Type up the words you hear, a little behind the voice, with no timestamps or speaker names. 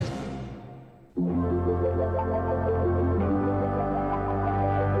Yes,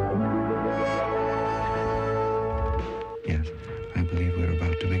 I believe we're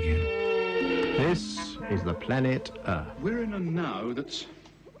about to begin. This is the planet Earth. We're in a now that's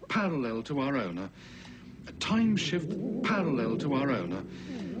parallel to our own, a time shift parallel to our own,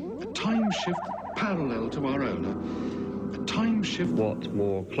 a time shift parallel to our own, a time shift... What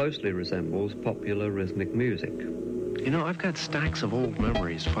more closely resembles popular rhythmic music. You know, I've got stacks of old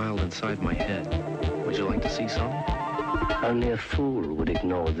memories filed inside my head. Would you like to see some? Only a fool would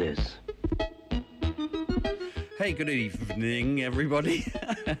ignore this. Hey, good evening, everybody.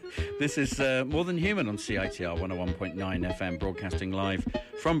 This is More Than Human on CITR 101.9 FM, broadcasting live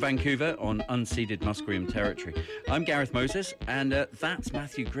from Vancouver on unceded Musqueam territory. I'm Gareth Moses, and that's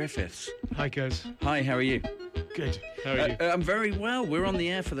Matthew Griffiths. Hi, guys. Hi, how are you? Good. How are you? I'm very well. We're on the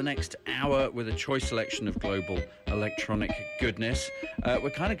air for the next hour with a choice selection of global electronic goodness. We're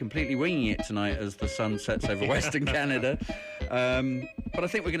kind of completely winging it tonight as the sun sets over Western Canada. But I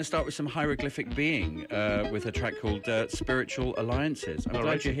think we're going to start with some hieroglyphic being with a track called Spiritual Alliances. I'm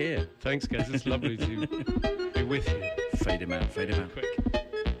glad you're here. Thanks, guys. It's lovely to be with you. Fade him out, fade him out. Quick.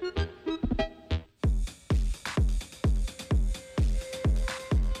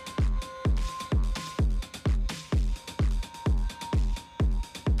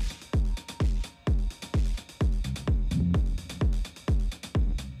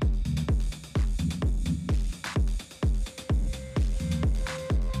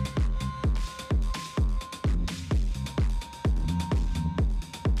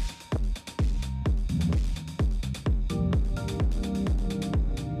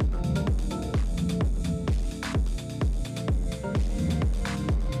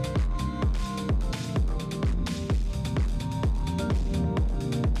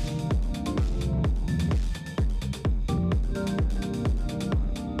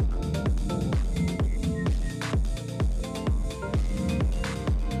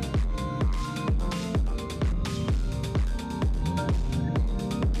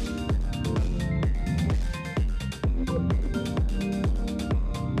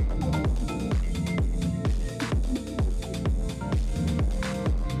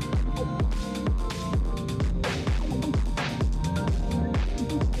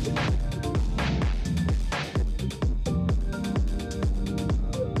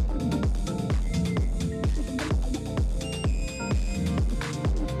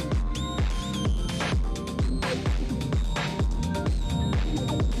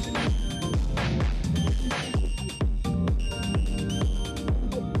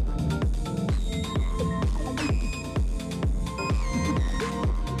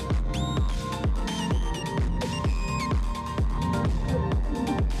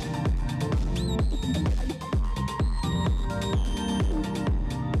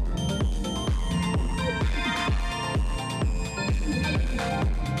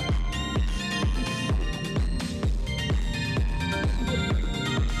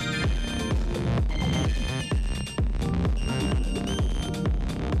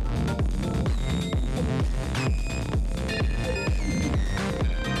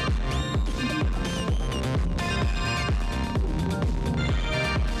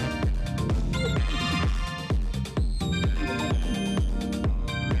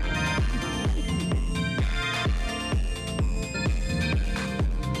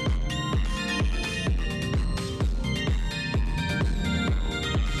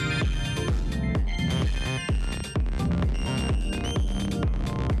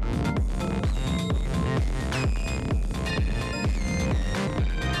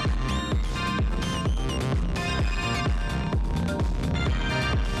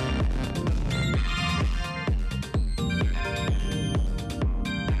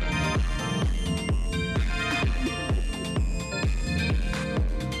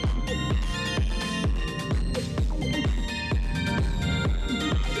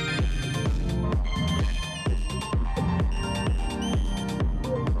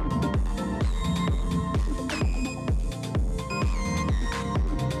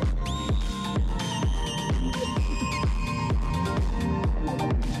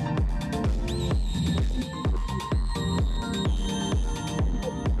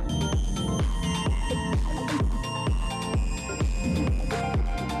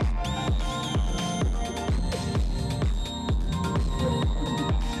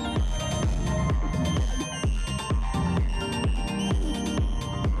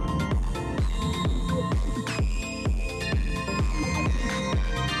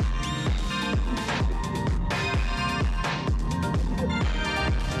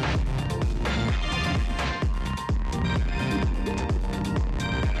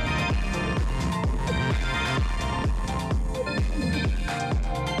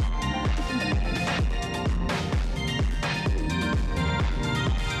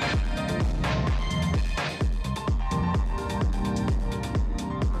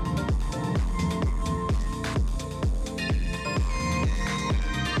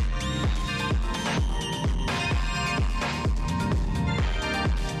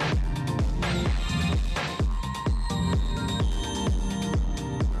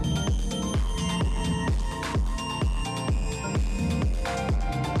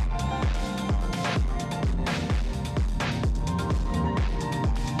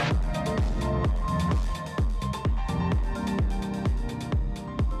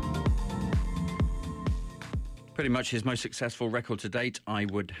 Pretty much his most successful record to date, I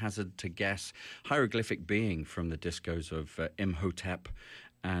would hazard to guess. Hieroglyphic Being from the discos of Imhotep,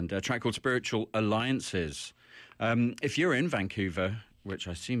 and a track called Spiritual Alliances. If you're in Vancouver, which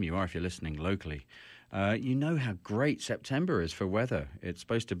I assume you are if you're listening locally, you know how great September is for weather. It's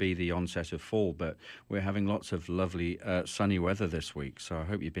supposed to be the onset of fall, but we're having lots of lovely sunny weather this week, so I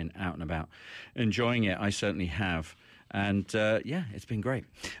hope you've been out and about enjoying it. I certainly have. And, yeah, it's been great.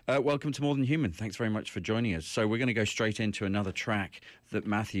 Welcome to More Than Human. Thanks very much for joining us. So we're going to go straight into another track that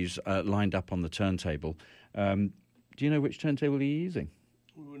Matthew's lined up on the turntable. Do you know which turntable you're using?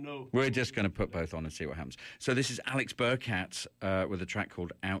 No. We're just going to put both on and see what happens. So this is Alex Burcat with a track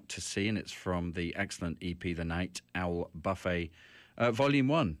called Out to Sea, and it's from the excellent EP The Night Owl Buffet, Volume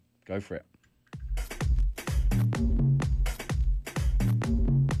 1. Go for it.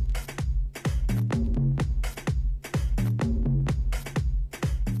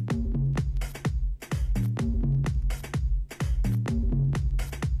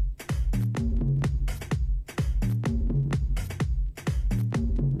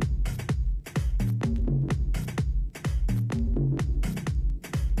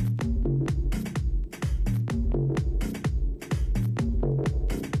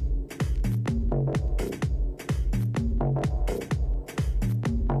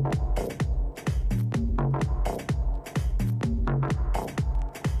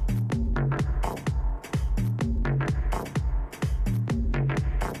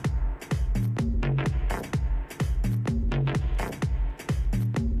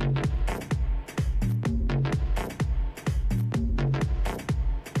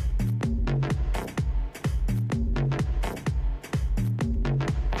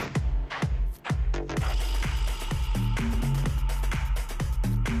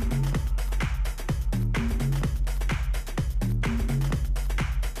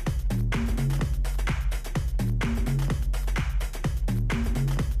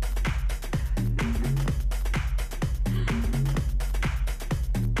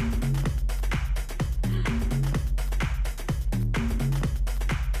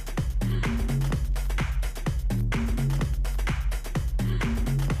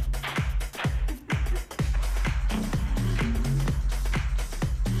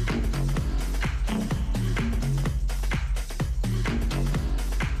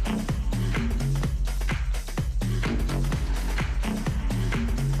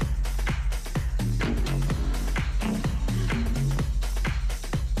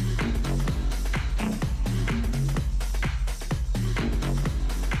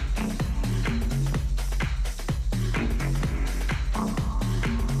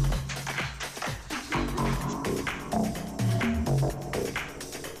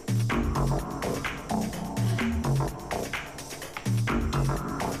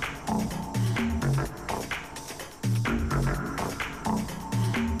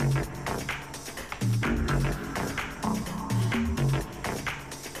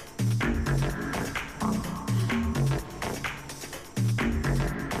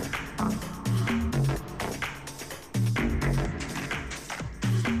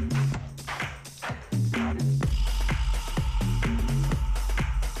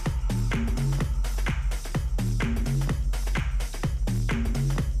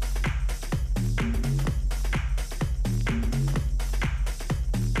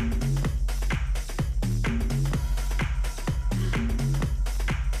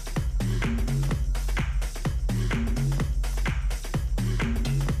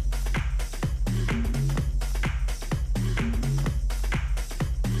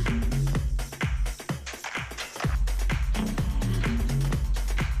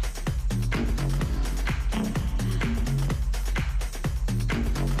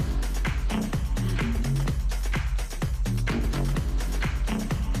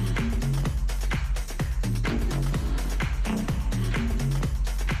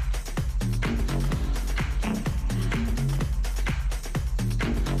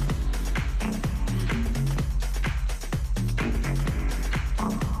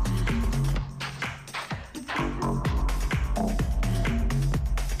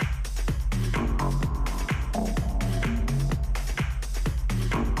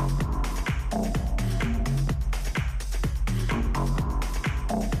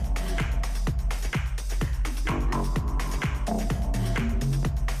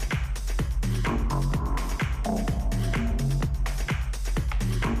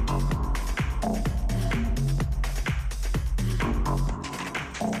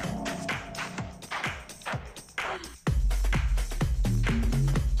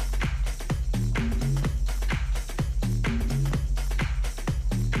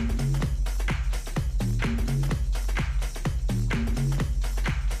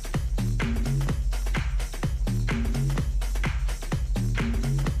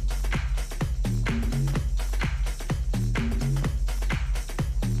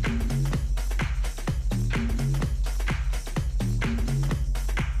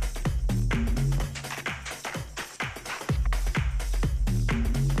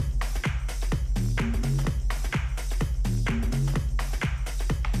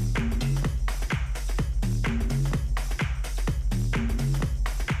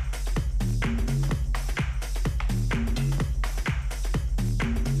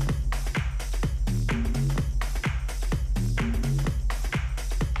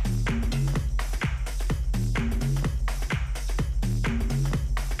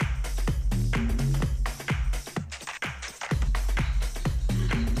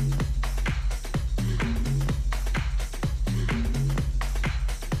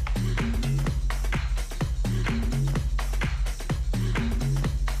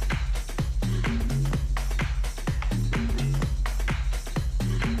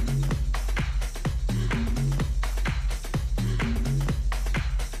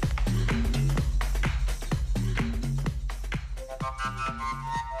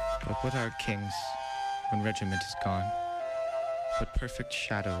 What are kings when regiment is gone, but perfect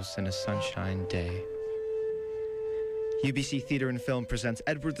shadows in a sunshine day? UBC Theatre and Film presents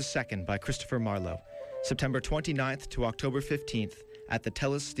Edward II by Christopher Marlowe, September 29th to October 15th at the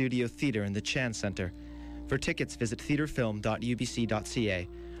Telus Studio Theatre in the Chan Centre. For tickets, visit theatrefilm.ubc.ca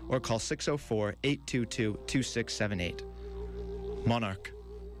or call 604-822-2678. Monarch.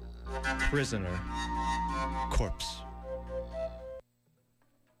 Prisoner. Corpse.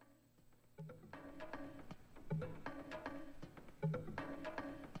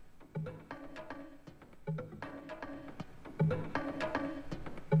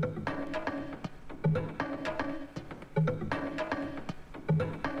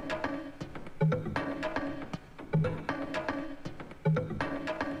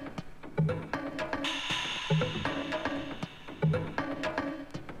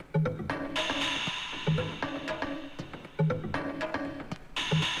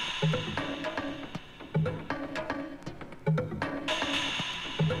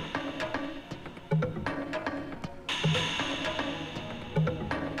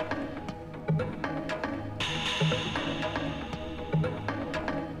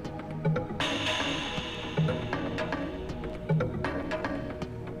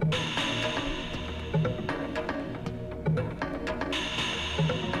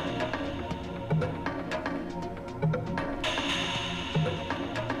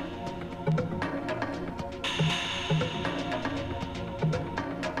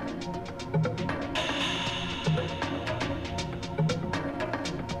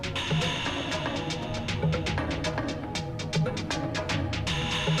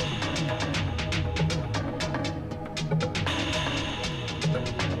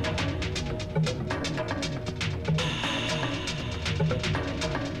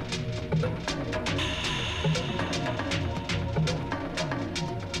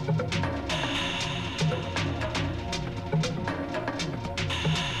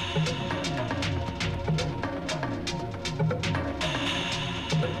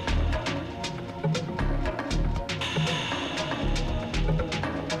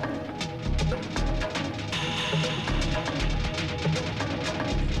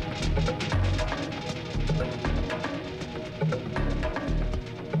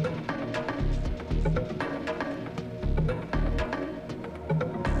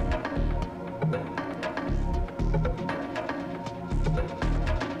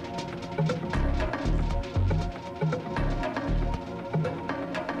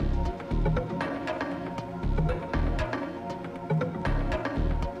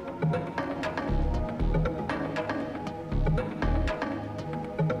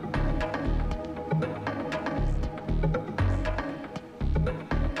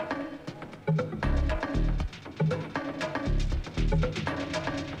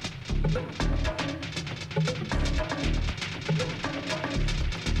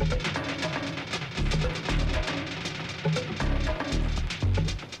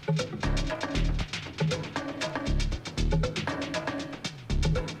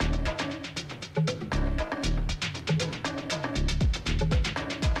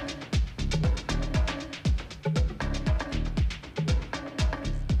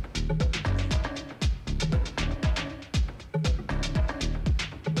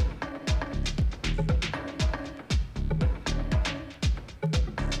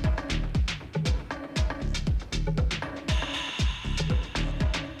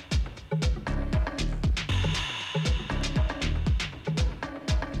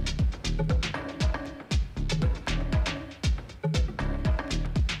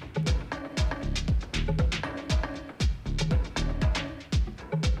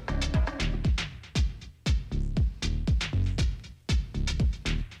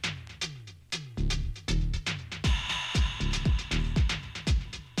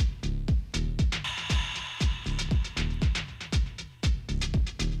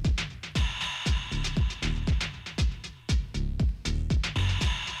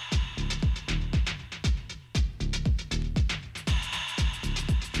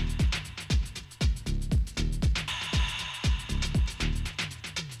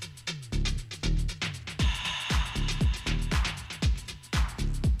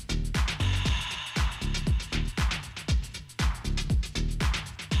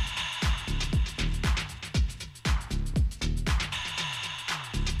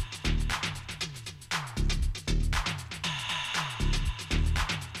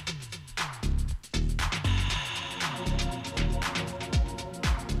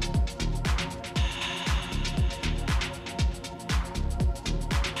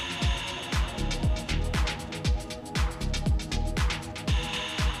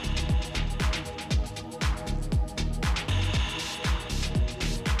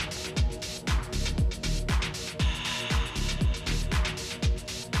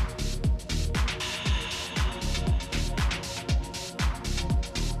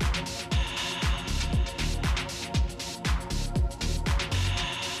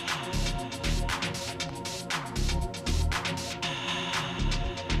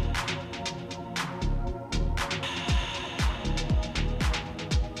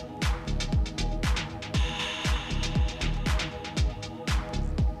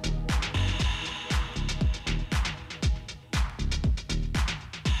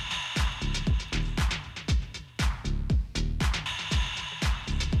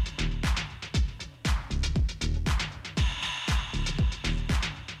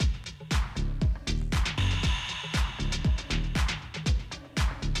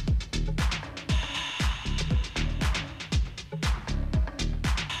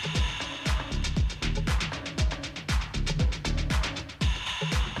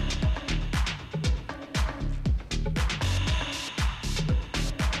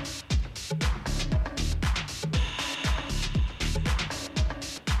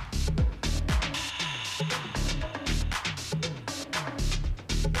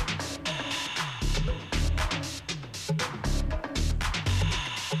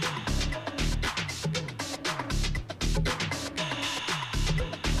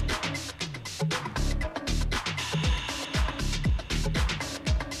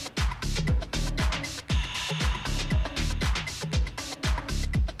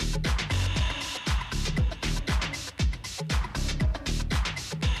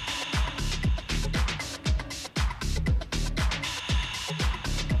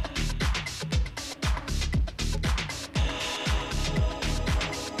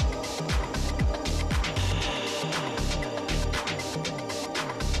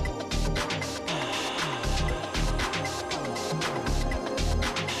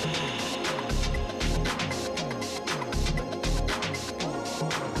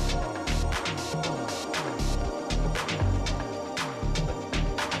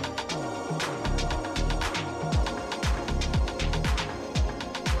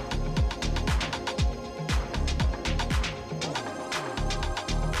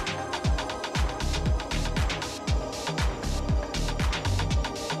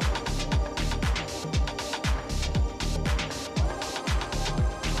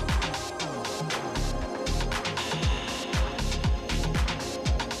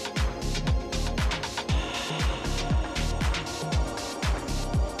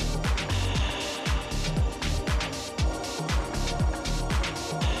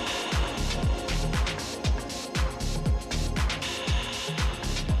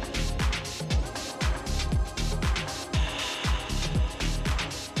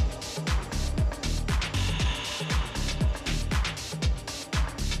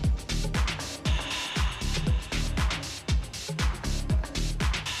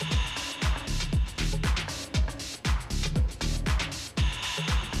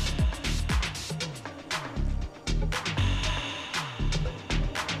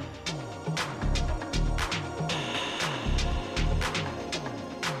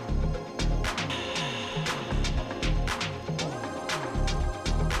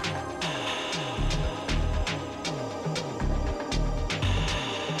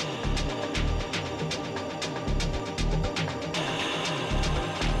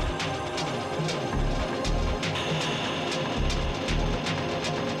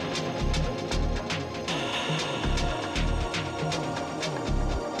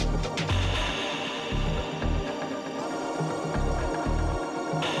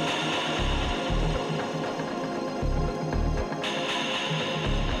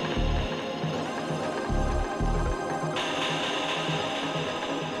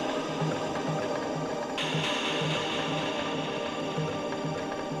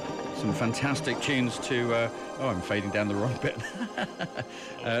 Some fantastic tunes to... I'm fading down the wrong bit.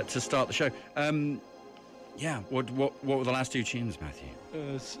 To start the show. What were the last two tunes, Matthew?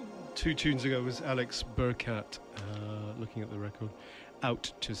 2 tunes ago was Alex Burcat, looking at the record.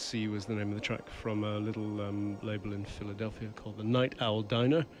 Out to Sea was the name of the track from a little label in Philadelphia called the Night Owl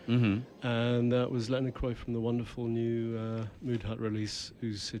Diner. Mm-hmm. And that was LNRDCROY from the wonderful new Mood Hut release,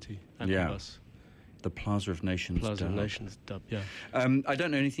 Ooze City, Aquabus. The Plaza of Nations dub. Plaza of Nations dub, yeah. I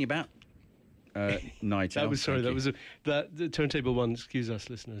don't know anything about Night Owl. The turntable one, excuse us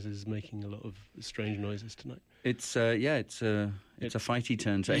listeners, is making a lot of strange noises tonight. It's a fighty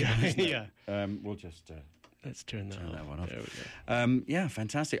turntable. Yeah. We'll just... Let's turn that one off. There we go. Yeah,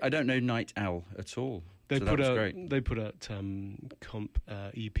 fantastic. I don't know Night Owl at all. They so put that was out great. They put out comp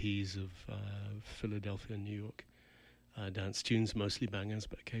EPs of Philadelphia and New York dance tunes, mostly bangers,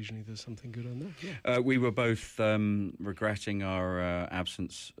 but occasionally there's something good on there. Yeah. We were both regretting our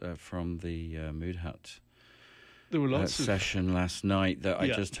absence from the Mood Hut. There were lots of session last night that I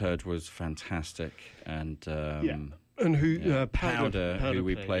just heard was fantastic, and and who Powder, who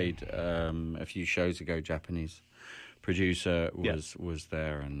we played yeah. A few shows ago, Japanese producer was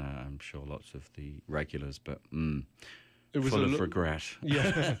there, and I'm sure lots of the regulars, but it was full of regret.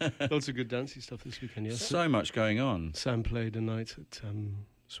 Yeah, lots of good dancey stuff this weekend. Yes, so much going on. Sam played a night at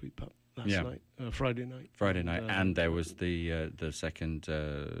Sweet Pup last night, Friday night, and there was the second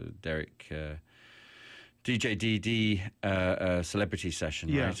Derek. DJ DD celebrity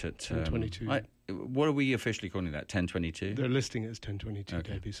session, right? At 10:22. What are we officially calling that? 10:22? They're listing it as 10:22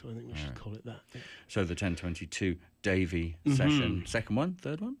 Davey, so I think we should call it that. Yeah. So the 10:22 Davey session. Second one?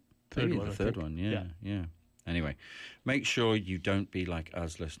 Third one? Third one. The third one, yeah. Anyway, make sure you don't be like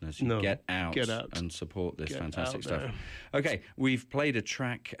us listeners. You get out and support this fantastic stuff. Okay, we've played a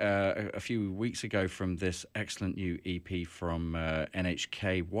track a few weeks ago from this excellent new EP from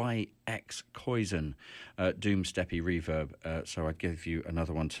NHK, YX Koizen, Doomsteppy Reverb. So I give you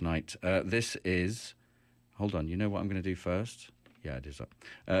another one tonight. This is... Hold on, you know what I'm going to do first? Yeah, it is.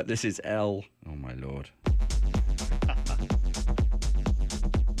 This is L... Oh, my Lord.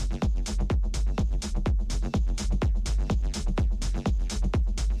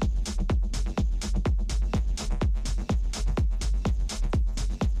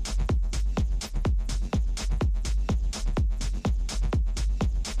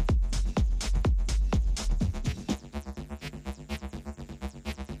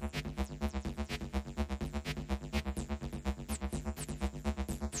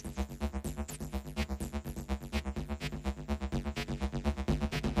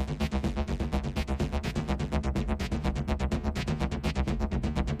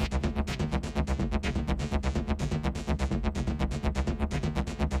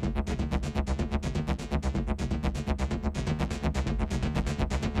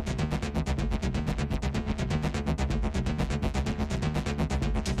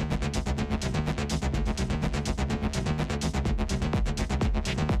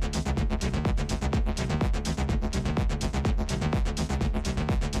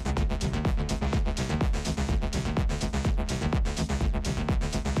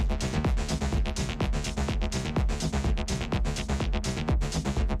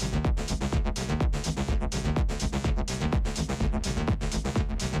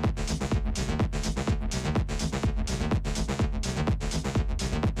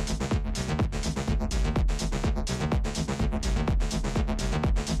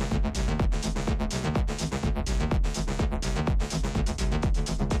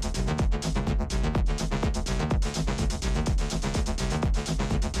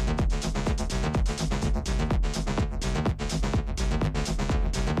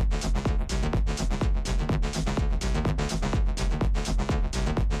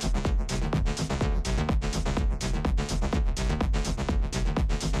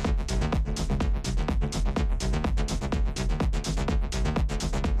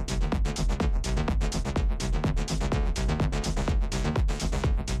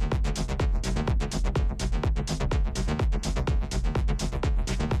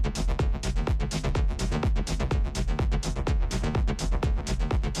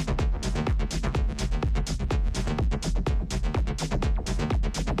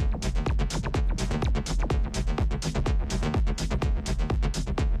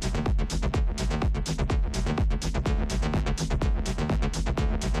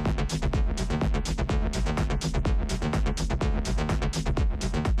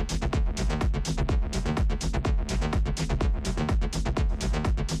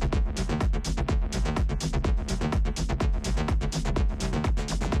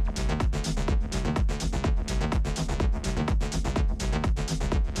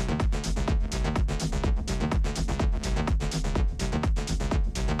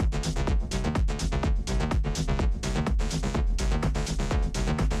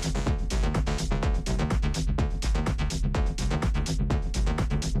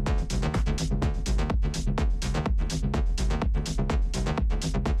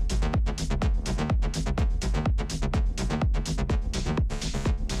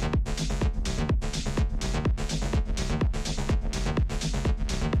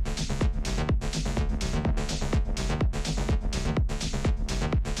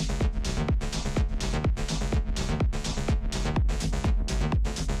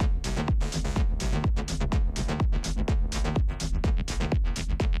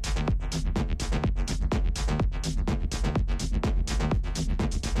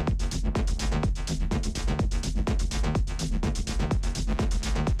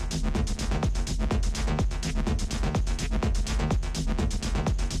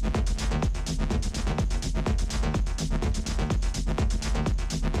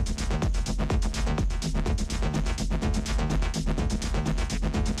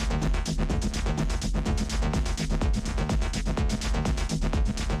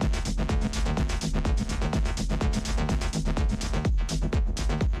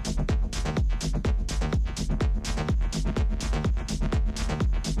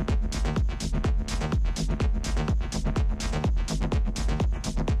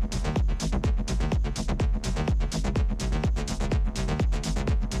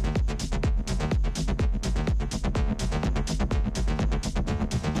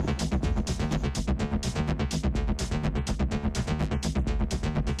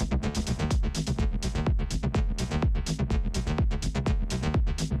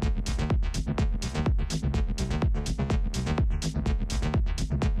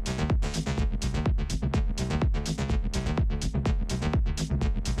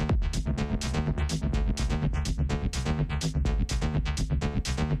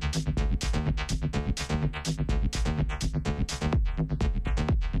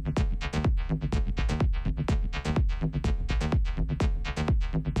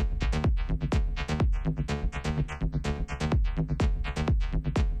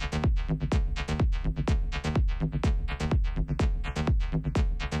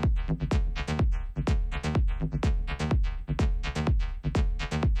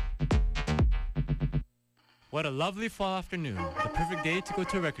 What a lovely fall afternoon. The perfect day to go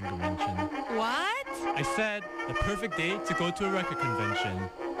to a record convention. What? I said, the perfect day to go to a record convention.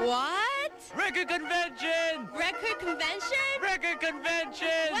 What? Record convention! Record convention? Record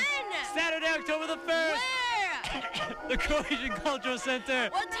convention! When? Saturday, October the 1st! Where? The Croatian Cultural Center!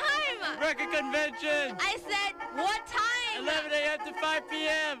 What time? Record convention! I said, what time? 11 a.m. to 5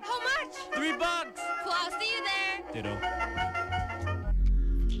 p.m. How much? $3. Cool, I'll see you there. Ditto.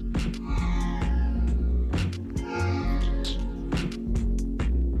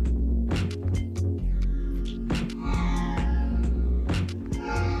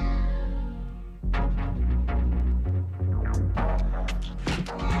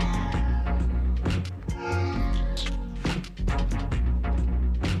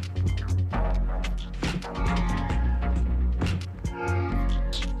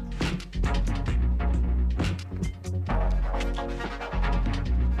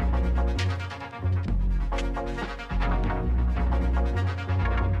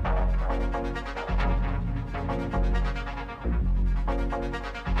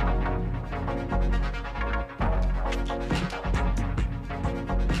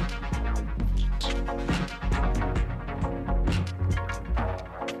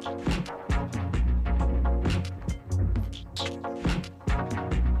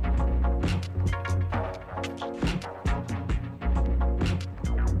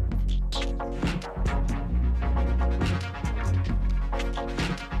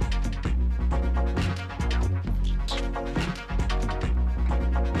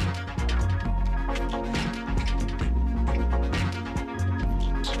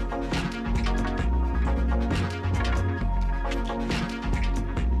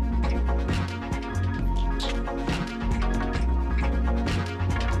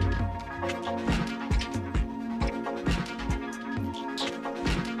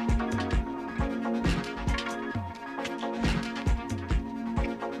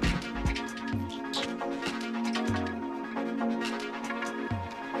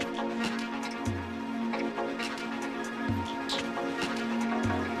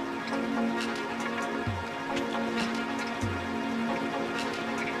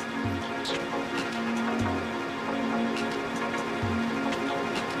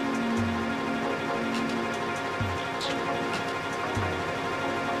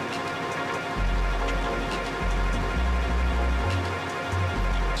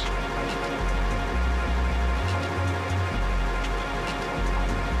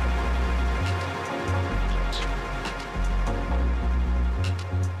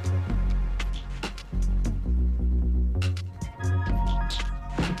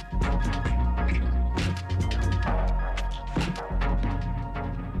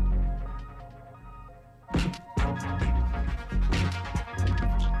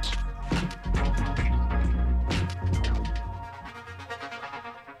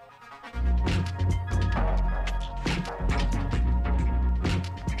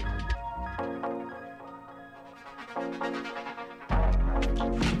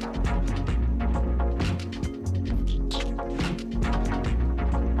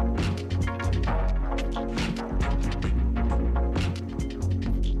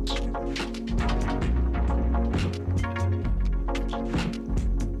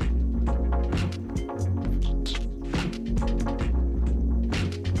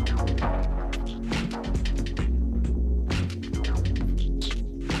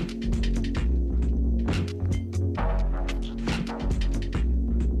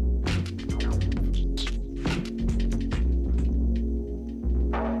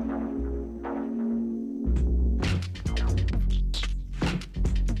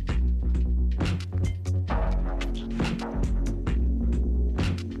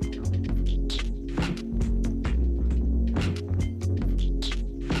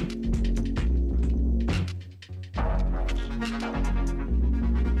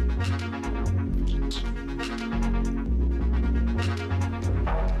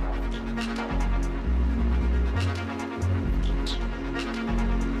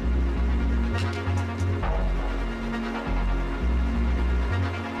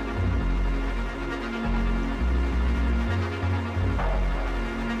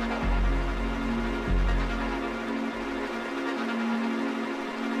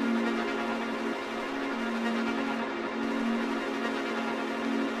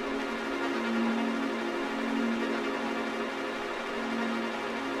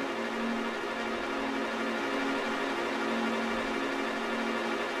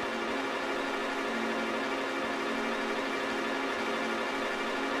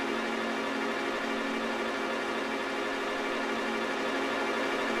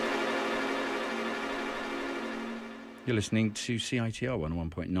 You're listening to CITR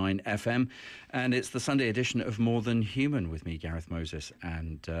 101.9 FM, and it's the Sunday edition of More Than Human with me, Gareth Moses,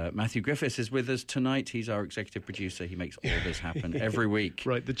 and Matthew Griffiths is with us tonight. He's our executive producer. He makes all this happen every week.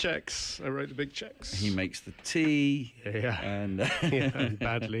 Write the checks. I write the big checks. He makes the tea. Yeah. And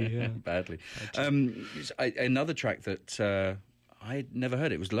badly, yeah. Badly. Another track that I'd never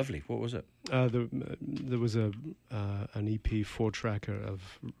heard. It was lovely. What was it? There was an EP 4-tracker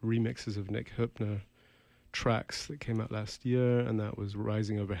of remixes of Nick Hübner tracks that came out last year, and that was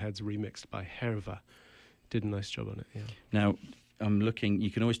Rising Overheads remixed by Herva. Did a nice job on it, yeah. Now, I'm looking,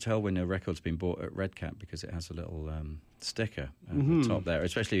 you can always tell when a record's been bought at Redcat because it has a little sticker at the top there,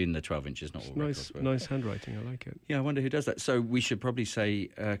 especially in the 12 inches, not all records. Nice handwriting, I like it. Yeah, I wonder who does that. So we should probably say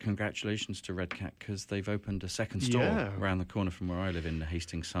congratulations to Redcat because they've opened a second store around the corner from where I live in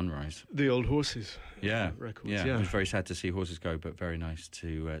Hastings Sunrise. The old Horses It records, was very sad to see Horses go, but very nice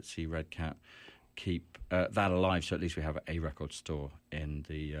to see Redcat keep that alive, so at least we have a record store in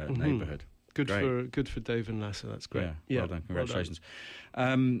the neighbourhood. Good for Dave and Lassa. That's great. Yeah, well done. Congratulations.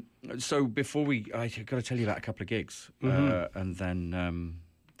 So before I've got to tell you about a couple of gigs, and then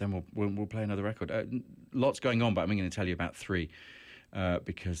we'll play another record. Lots going on, but I'm going to tell you about 3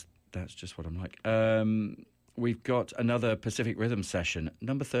 because that's just what I'm like. We've got another Pacific Rhythm session,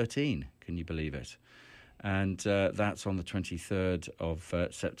 number 13. Can you believe it? And that's on the 23rd of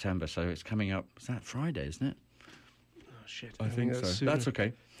September, so it's coming up. Is that Friday, isn't it? Oh, shit. I think so. Sooner. That's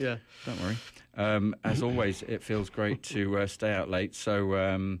okay. Yeah. Don't worry. As always, it feels great to stay out late. So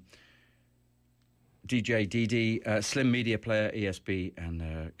DJ DD, Slim Media Player, ESB, and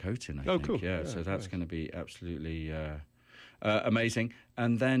Cotin, I think. Cool. Yeah, so that's going to be absolutely amazing.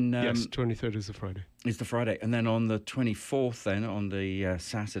 And then... yes, 23rd is the Friday. Is the Friday. And then on the 24th, then, on the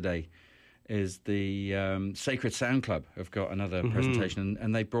Saturday... is the Sacred Sound Club have got another presentation,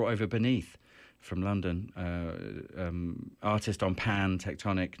 and they brought over Beneath from London, artist on pan,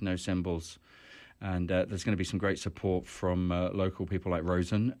 tectonic, no cymbals, and there's going to be some great support from local people like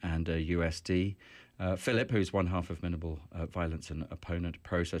Rosen and USD, Philip, who's one half of Minimal Violence and Opponent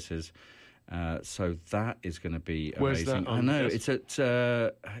Processes. So that is going to be amazing. Where's that on? I know, it's at,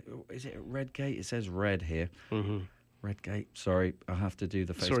 is it at Redgate? It says Red here. Redgate, sorry, I'll have to do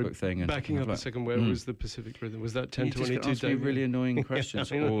the Facebook thing. And backing up a second, where was the Pacific Rhythm? Was that 1022? You just asked me really annoying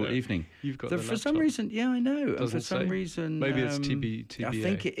questions all evening. You've got for some reason, I know. Doesn't for some say. reason... Maybe it's TBA. I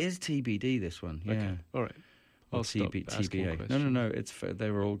think it is TBD, this one, yeah. Okay. All right. I'll stop asking TBA. questions. No,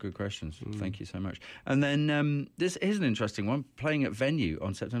 they were all good questions. Thank you so much. And then this is an interesting one, playing at Venue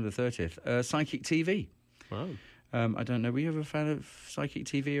on September 30th, Psychic TV. Wow. I don't know. Were you ever a fan of Psychic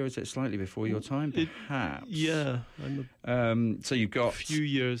TV, or is it slightly before your time? Perhaps. Yeah, I'm so you've got a few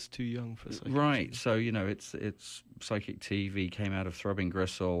years too young for Psychic. Right. TV. So it's Psychic TV came out of Throbbing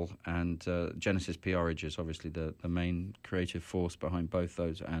Gristle, and Genesis Peerage is obviously the main creative force behind both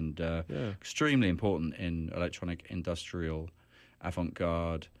those, and extremely important in electronic, industrial,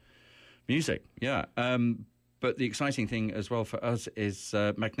 avant-garde music. Yeah. But the exciting thing as well for us is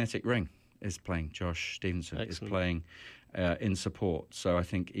Magnetic Ring is playing. Josh Stevenson is playing in support. So I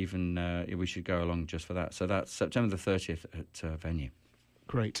think even we should go along just for that. So that's September the 30th at Venue.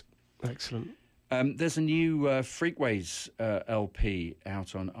 Great. Excellent. There's a new Freakways LP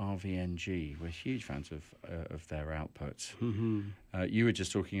out on RVNG. We're huge fans of their output. You were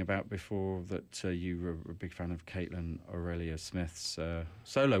just talking about before that you were a big fan of Caitlin Aurelia Smith's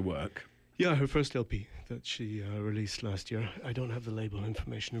solo work. Yeah, her first LP that she released last year. I don't have the label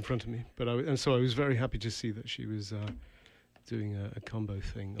information in front of me, but so I was very happy to see that she was doing a combo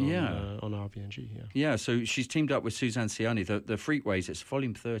thing on RVNG. Yeah, so she's teamed up with Suzanne Ciani. The Freakways, it's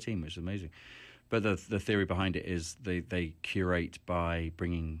volume 13, which is amazing. But the theory behind it is they curate by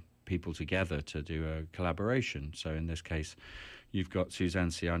bringing people together to do a collaboration. So in this case, you've got Suzanne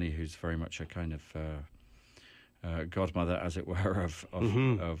Ciani, who's very much a kind of... godmother, as it were, of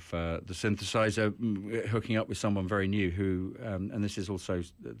the synthesizer, hooking up with someone very new who, and this is also,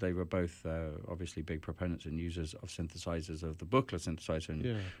 they were both obviously big proponents and users of synthesizers, of the Buchla synthesizer, and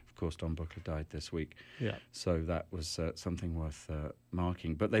of course Don Buchla died this week. Yeah. So that was something worth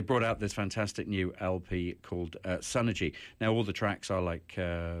marking. But they brought out this fantastic new LP called Sonergy. Now all the tracks are like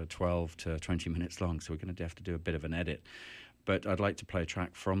 12 to 20 minutes long, so we're going to have to do a bit of an edit. But I'd like to play a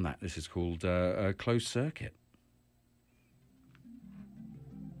track from that. This is called Closed Circuit.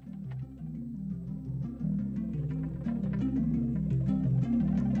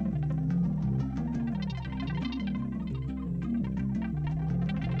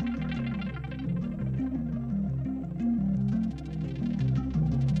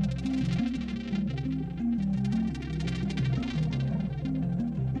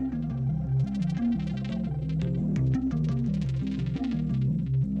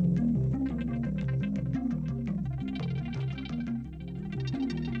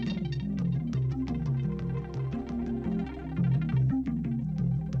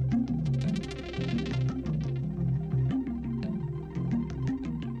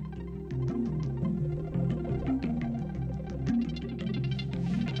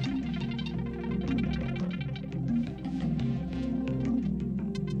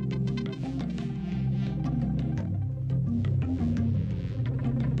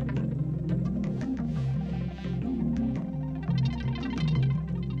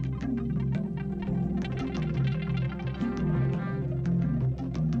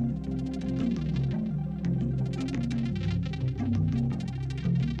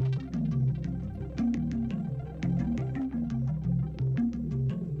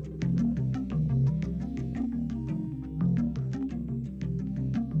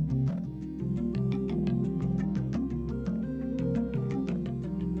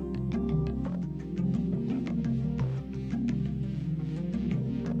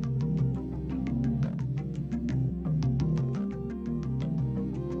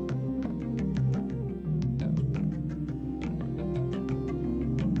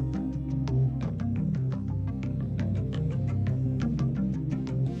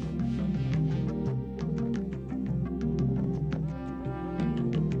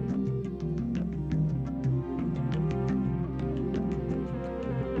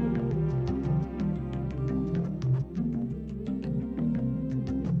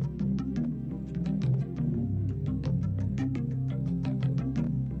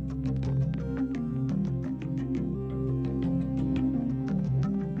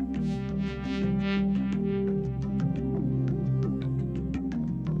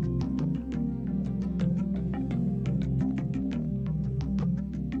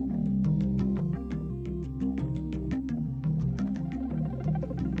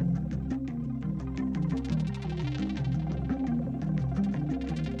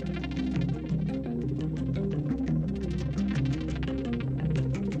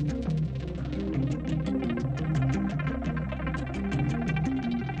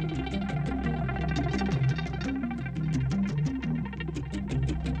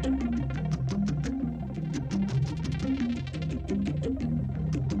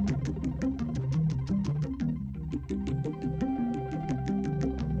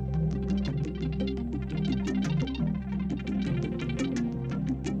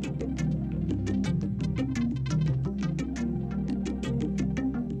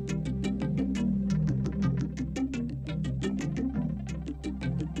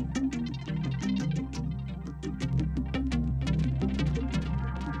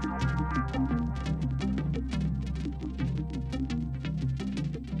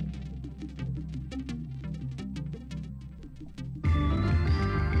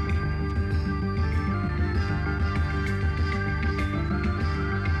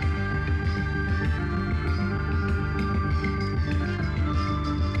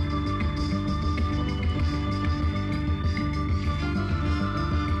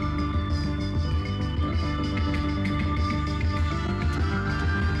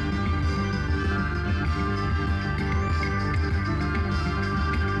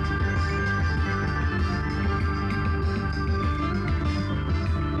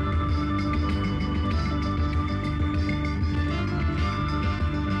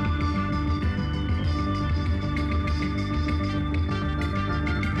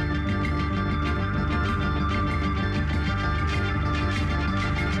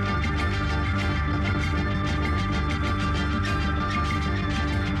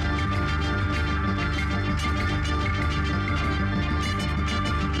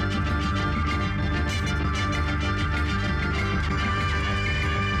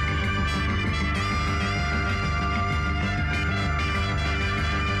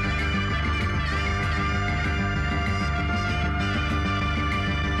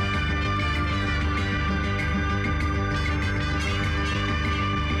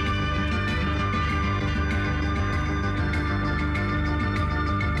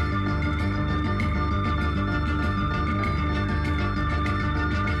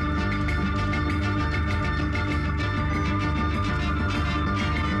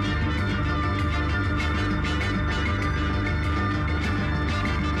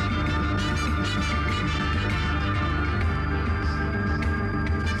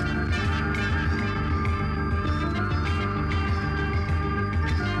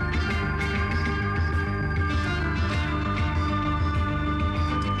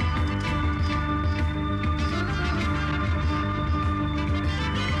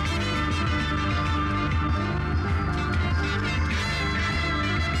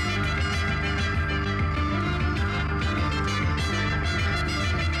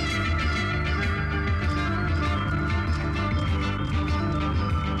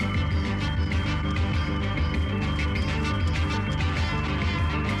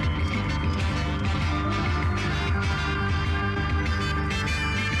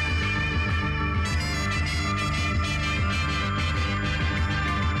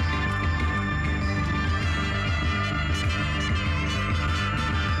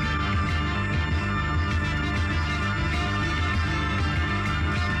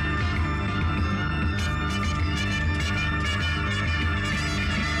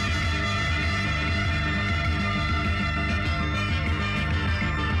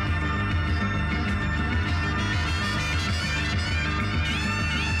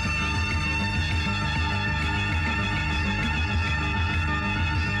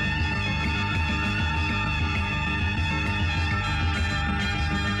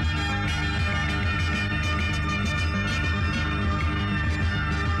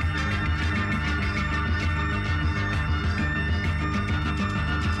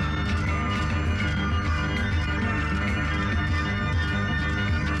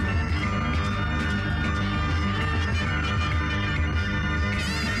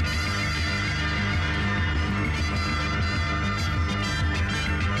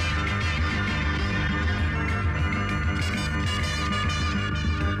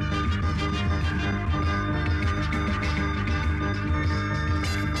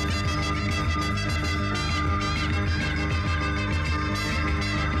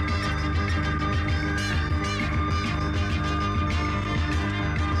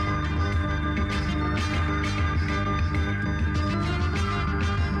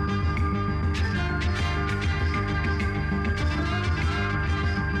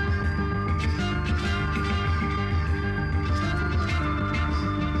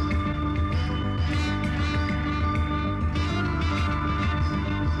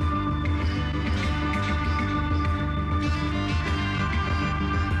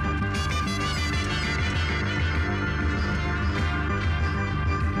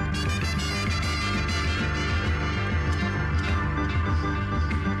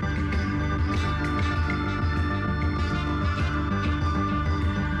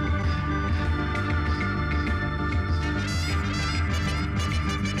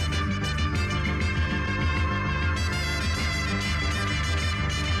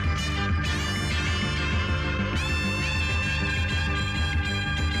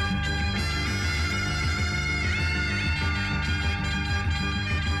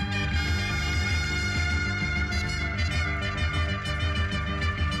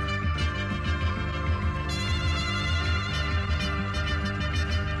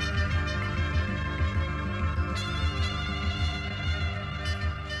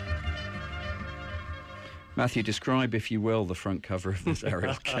 Matthew, describe, if you will, the front cover of this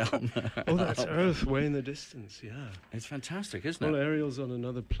Ariel Kellner. Oh, that's Earth way in the distance, yeah. It's fantastic, isn't Well, it? Ariel's on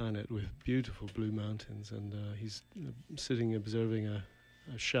another planet with beautiful blue mountains, and he's sitting observing a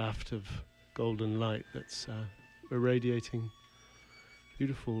shaft of golden light that's irradiating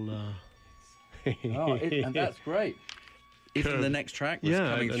beautiful... And that's great. Even the next track was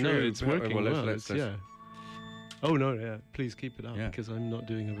coming through. No, it's working well. Let's yeah. Oh no, yeah. Please keep it up because I'm not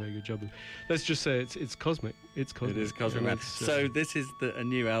doing a very good job. Let's just say it's cosmic. It's cosmic. It is cosmic, man. So this is a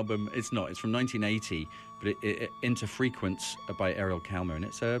new album. It's not. It's from 1980, but it Interfrequence by Ariel Kellner, and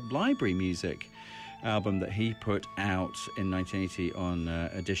it's a library music album that he put out in 1980 on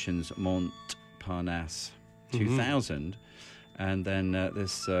Editions Montparnasse 2000. And then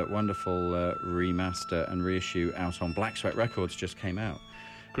this wonderful remaster and reissue out on Black Sweat Records just came out.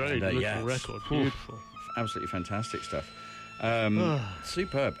 Great looking record, beautiful. Absolutely fantastic stuff.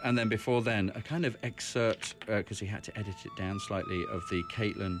 Superb. And then before then, a kind of excerpt, because he had to edit it down slightly, of the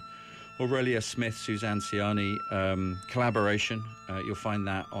Caitlin Aurelia Smith, Suzanne Ciani collaboration. You'll find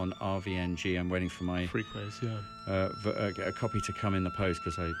that on RVNG. I'm waiting for my... Freakways, a copy to come in the post,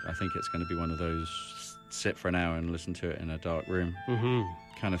 because I think it's going to be one of those sit for an hour and listen to it in a dark room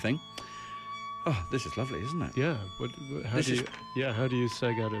kind of thing. Oh, this is lovely, isn't it? Yeah. How do you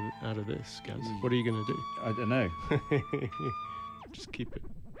seg out of this, Gaz? What are you going to do? I don't know. Just keep it.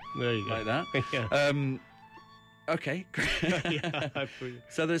 There you go. Like that? Yeah. Okay. Yeah,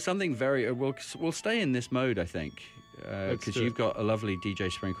 so there's something very... we'll stay in this mode, I think, because you've got a lovely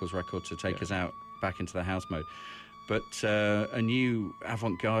DJ Sprinkles record to take us out back into the house mode. But a new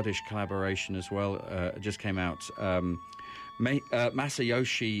avant-garde-ish collaboration as well just came out.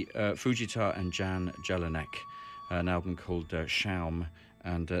 Masayoshi Fujita and Jan Jelinek, an album called Schaum,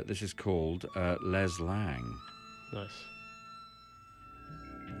 and this is called Les Lang. Nice.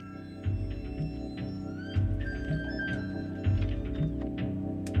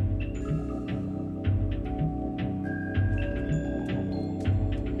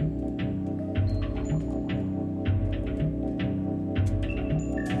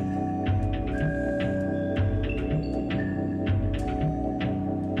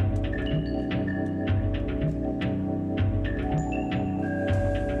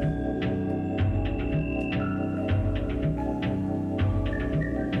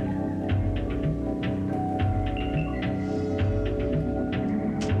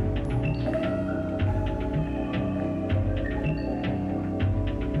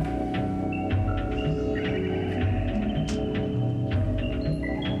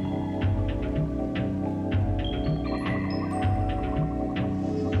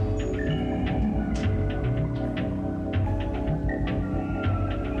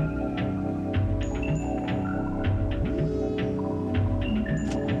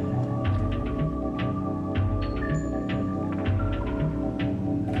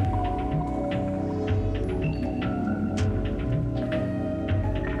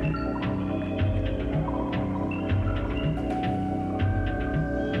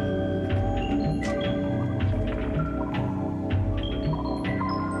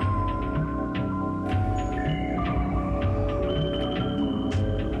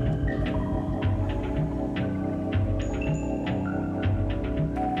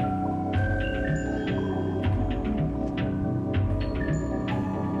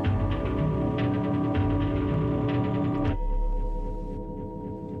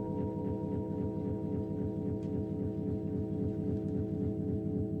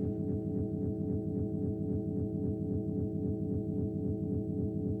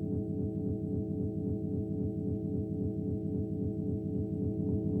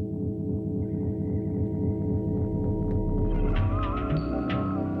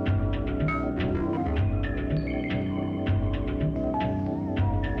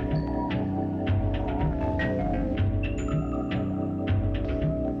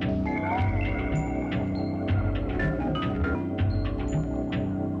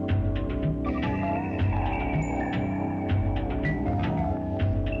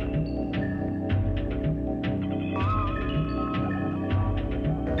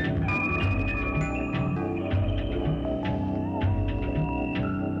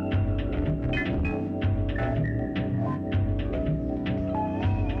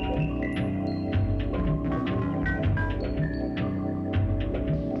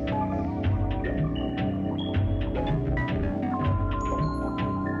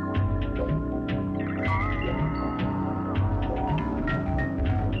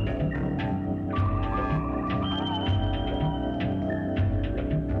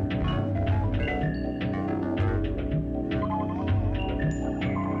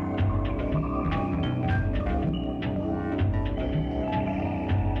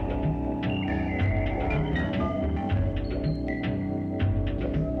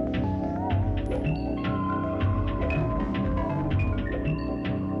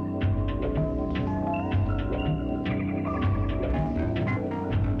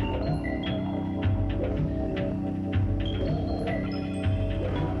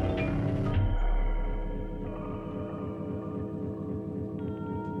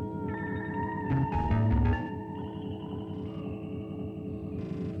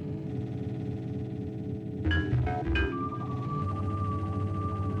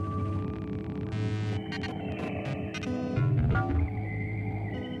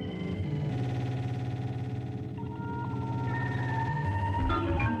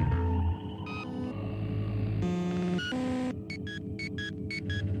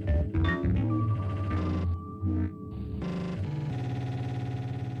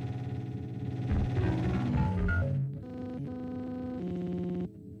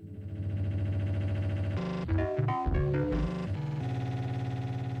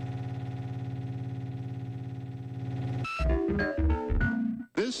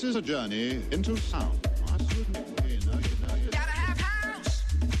 This is a journey into sound.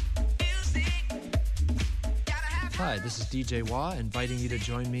 Hi, this is DJ Wah, inviting you to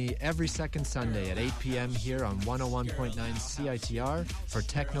join me every second Sunday at 8 p.m. here on 101.9 CITR for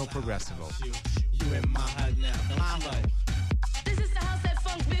Techno Progressivo. You in my heart now. This is the house that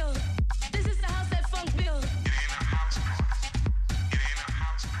funk build. This is the house that funk build.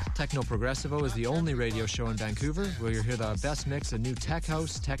 Techno Progressivo is the only radio show in Vancouver where you'll hear the best mix of new tech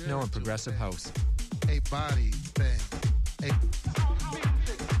house, techno, and progressive house. A body thing.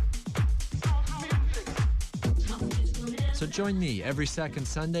 So join me every second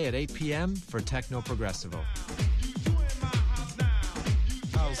Sunday at 8 p.m. for Techno Progressivo.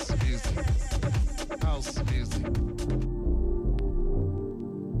 House music. House music.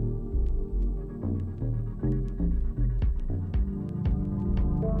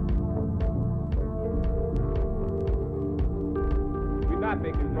 We're not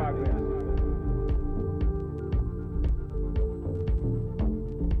making progress.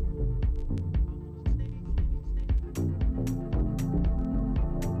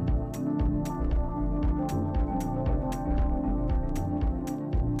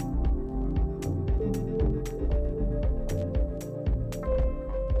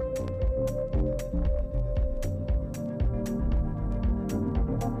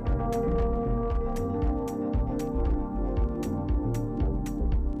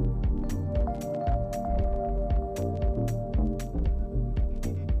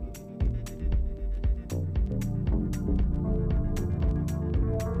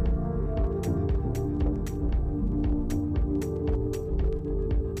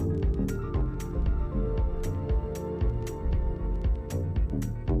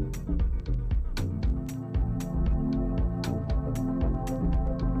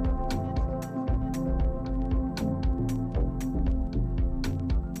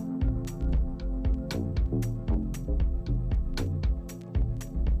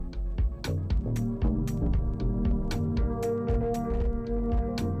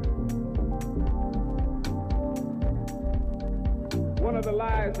 One of the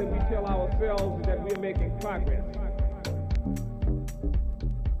lies that we tell ourselves is that we're making progress.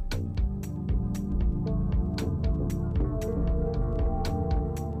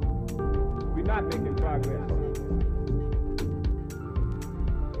 We're not making progress.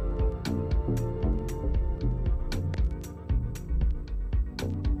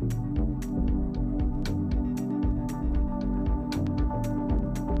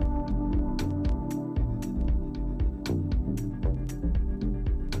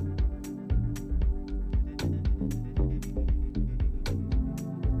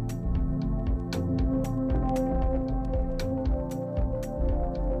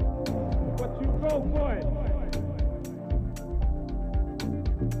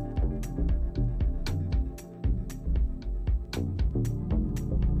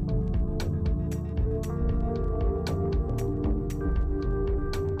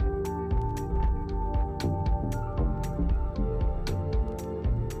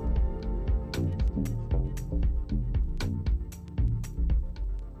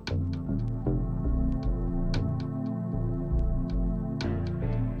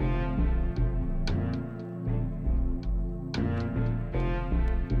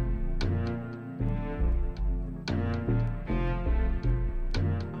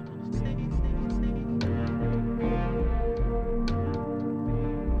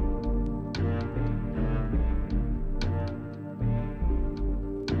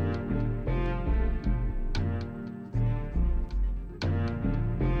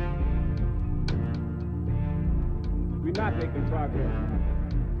 We're not making progress.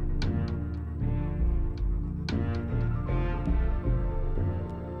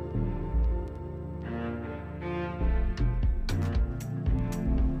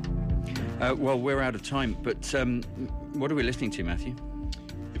 Well, we're out of time, but what are we listening to, Matthew?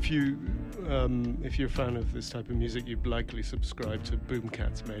 If you're a fan of this type of music, you'd likely subscribe to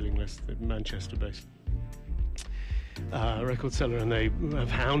Burcat's mailing list. They're Manchester-based record seller, and they have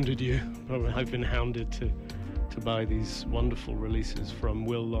hounded you. I've been hounded to buy these wonderful releases from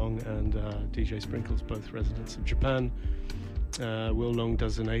Will Long and DJ Sprinkles, both residents of Japan. Will Long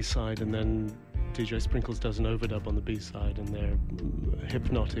does an A-side, and then DJ Sprinkles does an overdub on the B-side, and they're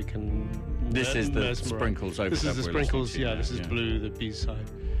hypnotic and this is the Sprinkles overdub. This is the Sprinkles, this is Blue, the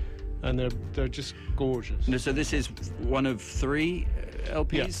B-side, and they're just gorgeous. No, so this is one of 3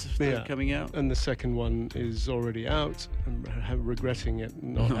 LPs that are coming out, and the second one is already out. I'm regretting it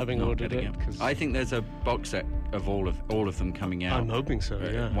not having ordered it. I think there's a box set of all of them coming out. I'm hoping so.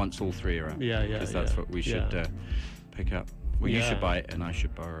 Once all 3 are out. Yeah. Because that's what we should pick up. Well, you Yeah. should buy it and I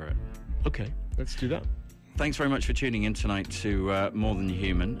should borrow it. Okay, let's do that. Thanks very much for tuning in tonight to More Than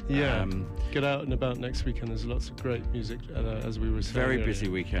Human. Yeah, get out and about next weekend. There's lots of great music, as we were saying. Very earlier. busy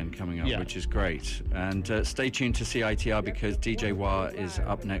weekend coming up, Yeah. which is great. And stay tuned to CITR because DJ Wah is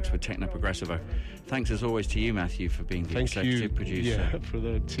up next with Techno Progressivo. Thanks as always to you, Matthew, for being the Thank executive you, producer. yeah, for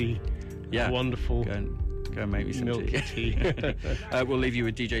the tea. Yeah. Wonderful. Go and make me some milky tea. We'll leave you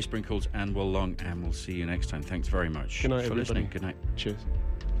with DJ Sprinkles and Will Long, and we'll see you next time. Thanks very much Good night, for everybody. listening. Good night. Cheers.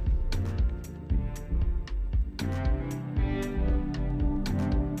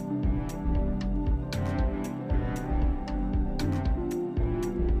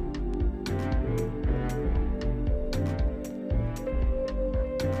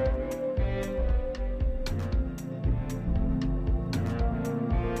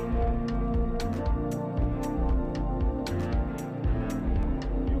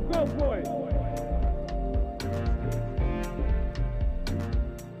 You go for it.